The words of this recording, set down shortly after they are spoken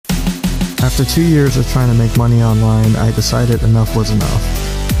After 2 years of trying to make money online, I decided enough was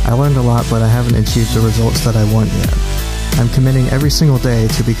enough. I learned a lot, but I haven't achieved the results that I want yet. I'm committing every single day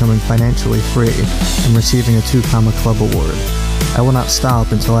to becoming financially free and receiving a 2 Comma Club award. I will not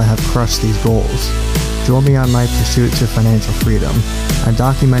stop until I have crushed these goals. Join me on my pursuit to financial freedom. I'm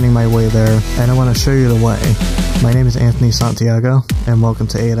documenting my way there, and I want to show you the way. My name is Anthony Santiago, and welcome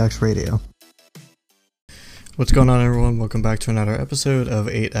to 8X Radio. What's going on, everyone? Welcome back to another episode of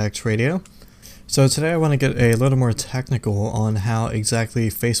 8X Radio. So today I want to get a little more technical on how exactly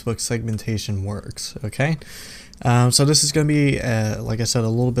Facebook segmentation works, okay? So this is going to be, like I said, a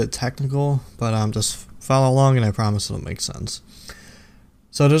little bit technical, but just follow along and I promise it'll make sense.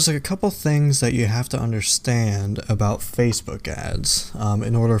 So there's a couple things that you have to understand about Facebook ads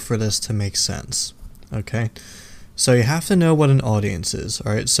in order for this to make sense, okay? So you have to know what an audience is,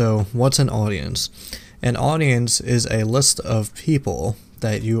 alright? So what's an audience? An audience is a list of people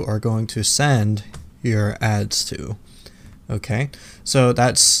that you are going to send your ads to, okay? So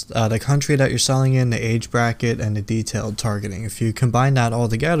that's the country that you're selling in, the age bracket, and the detailed targeting. If you combine that all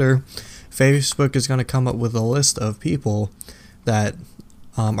together, Facebook is going to come up with a list of people that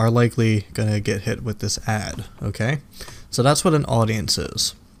are likely going to get hit with this ad, okay? So that's what an audience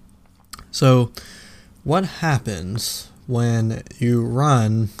is. So what happens when you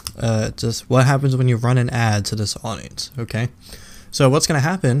run an ad to this audience, okay? So what's going to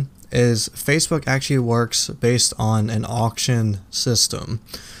happen is Facebook actually works based on an auction system.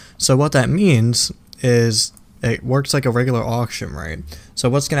 So what that means is it works like a regular auction, right? So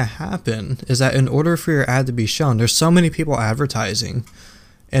what's going to happen is that in order for your ad to be shown, there's so many people advertising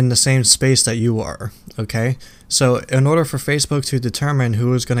in the same space that you are, okay? So in order for Facebook to determine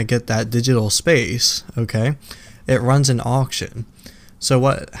who is going to get that digital space, okay, it runs an auction. So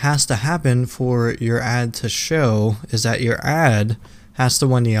what has to happen for your ad to show is that your ad has to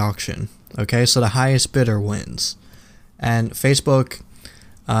win the auction, okay? So the highest bidder wins. And Facebook,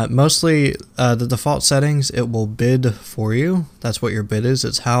 mostly the default settings, it will bid for you. That's what your bid is.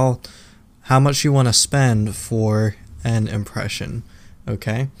 It's how much you want to spend for an impression,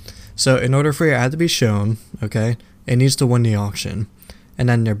 okay? So in order for your ad to be shown, okay, it needs to win the auction. And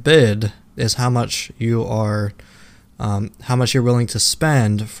then your bid is how much you're willing to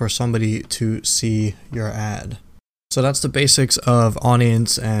spend for somebody to see your ad. So that's the basics of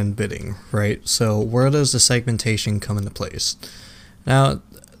audience and bidding, right? So where does the segmentation come into place? Now,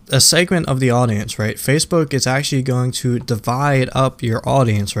 a segment of the audience, right? Facebook is actually going to divide up your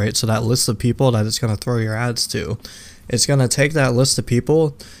audience, right? So that list of people that it's going to throw your ads to, it's going to take that list of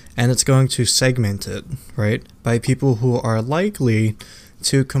people and it's going to segment it, right? By people who are likely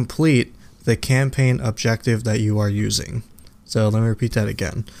to complete the campaign objective that you are using. So let me repeat that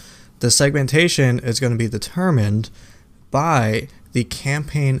again. The segmentation is going to be determined by the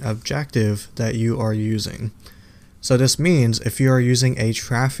campaign objective that you are using. So this means if you are using a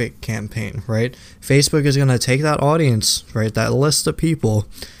traffic campaign, right, Facebook is going to take that audience, right, that list of people,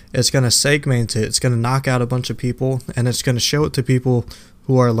 it's going to segment it, it's going to knock out a bunch of people, and it's going to show it to people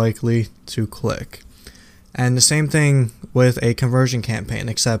who are likely to click. And the same thing with a conversion campaign,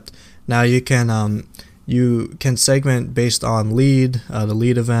 except now you can segment based on lead, the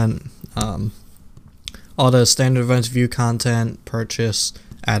lead event, all the standard events, view content, purchase,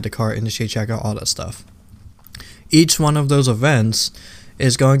 add to cart, initiate checkout, all that stuff. Each one of those events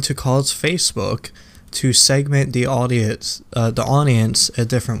is going to cause Facebook to segment the audience a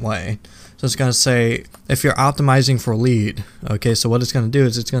different way. So it's going to say, if you're optimizing for lead, okay, so what it's going to do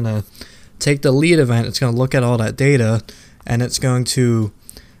is it's going to take the lead event, it's going to look at all that data, and it's going to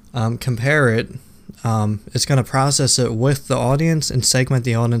compare it. It's going to process it with the audience and segment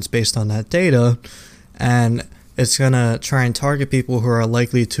the audience based on that data, and it's going to try and target people who are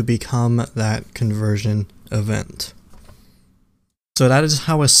likely to become that conversion event. So that is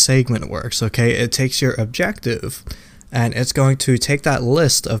how a segment works, okay? It takes your objective and it's going to take that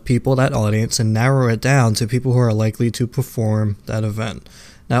list of people, that audience, and narrow it down to people who are likely to perform that event.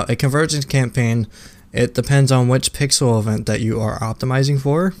 Now, a conversion campaign, it depends on which pixel event that you are optimizing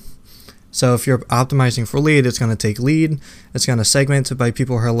for. So if you're optimizing for lead, it's going to take lead, it's going to segment it by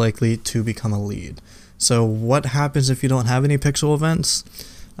people who are likely to become a lead. So what happens if you don't have any pixel events?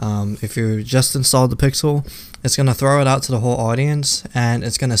 If you just installed the pixel, it's going to throw it out to the whole audience and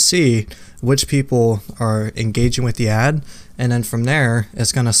it's going to see which people are engaging with the ad, and then from there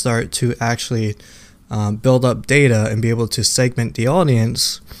it's going to start to actually build up data and be able to segment the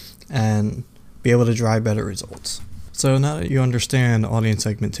audience and be able to drive better results. So now that you understand audience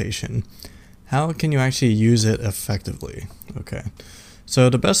segmentation, how can you actually use it effectively? Okay, so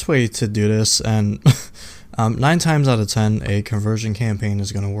the best way to do this, and 9 times out of 10, a conversion campaign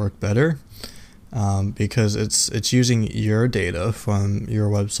is going to work better because it's using your data from your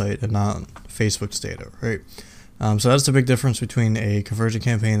website and not Facebook's data, right? So that's the big difference between a conversion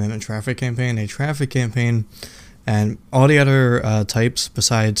campaign and a traffic campaign. A traffic campaign and all the other types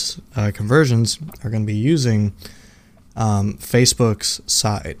besides conversions are going to be using Facebook's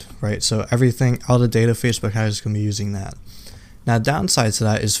side, right? So everything, all the data Facebook has is going to be using that. Now, downside to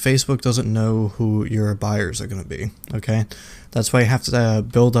that is Facebook doesn't know who your buyers are going to be, okay? That's why you have to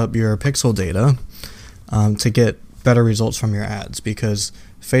build up your pixel data to get better results from your ads, because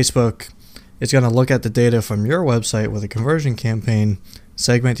Facebook is going to look at the data from your website with a conversion campaign,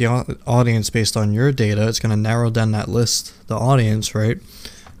 segment the audience based on your data. It's going to narrow down that list, the audience, right,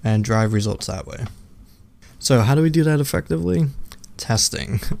 and drive results that way. So how do we do that effectively?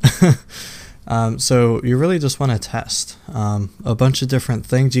 Testing. So you really just want to test a bunch of different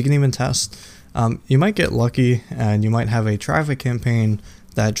things. You can even test. You might get lucky and you might have a traffic campaign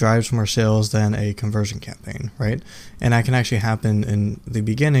that drives more sales than a conversion campaign, right? And that can actually happen in the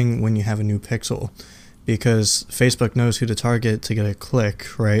beginning when you have a new pixel, because Facebook knows who to target to get a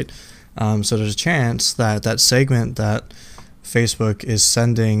click, right? So there's a chance that that segment that Facebook is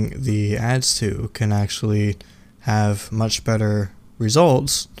sending the ads to can actually have much better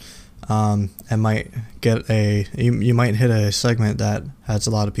results. And might get you might hit a segment that has a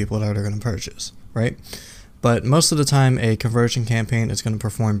lot of people that are going to purchase, right? But most of the time, a conversion campaign is going to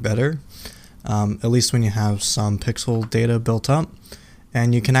perform better, at least when you have some pixel data built up,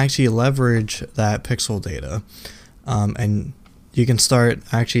 and you can actually leverage that pixel data, and you can start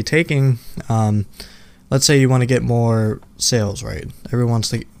actually taking, let's say you want to get more sales, right? Everyone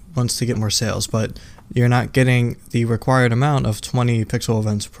wants to get more sales, but you're not getting the required amount of 20 pixel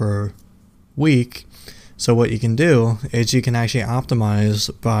events per week. So what you can do is you can actually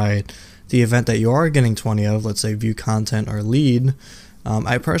optimize by the event that you are getting 20 of, let's say view content or lead.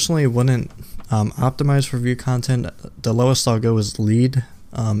 I personally wouldn't optimize for view content. The lowest I'll go is lead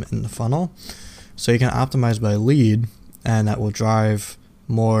in the funnel. So you can optimize by lead, and that will drive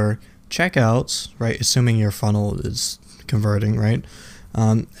more checkouts, right? Assuming your funnel is converting, right?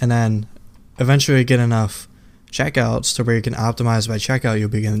 And then eventually get enough checkouts to where you can optimize by checkout. You'll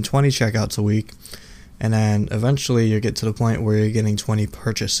be getting 20 checkouts a week, and then eventually you get to the point where you're getting 20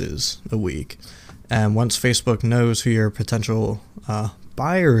 purchases a week. And once Facebook knows who your potential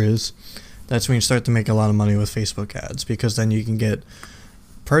buyer is, that's when you start to make a lot of money with Facebook ads, because then you can get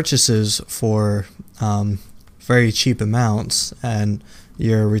purchases for very cheap amounts, and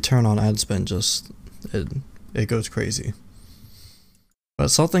your return on ad spend just it goes crazy. But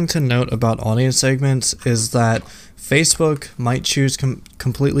something to note about audience segments is that Facebook might choose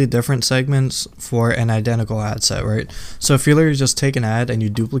completely different segments for an identical ad set, right? So if you literally just take an ad and you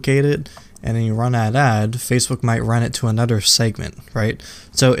duplicate it and then you run that ad, Facebook might run it to another segment, right?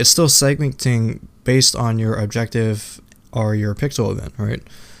 So it's still segmenting based on your objective or your pixel event, right?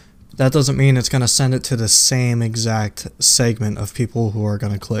 That doesn't mean it's going to send it to the same exact segment of people who are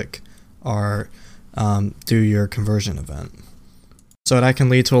going to click or do your conversion event. So that can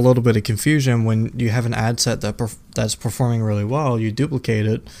lead to a little bit of confusion when you have an ad set that's performing really well, you duplicate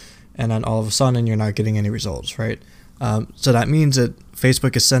it, and then all of a sudden you're not getting any results, right? So that means that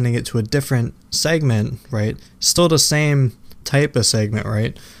Facebook is sending it to a different segment, right? Still the same type of segment,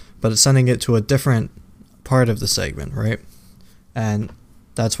 right? But it's sending it to a different part of the segment, right? And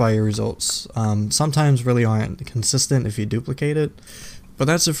that's why your results sometimes really aren't consistent if you duplicate it. But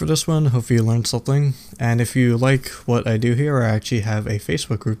that's it for this one. Hopefully you learned something. And if you like what I do here, I actually have a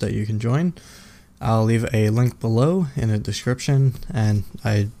Facebook group that you can join. I'll leave a link below in the description, and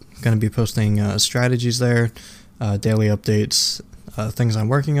I'm going to be posting strategies there, daily updates, things I'm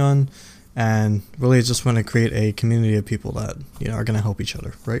working on, and really just want to create a community of people that are going to help each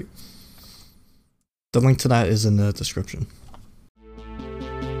other, right? The link to that is in the description.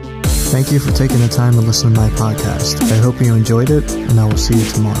 Thank you for taking the time to listen to my podcast. I hope you enjoyed it, and I will see you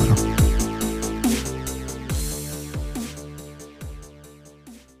tomorrow.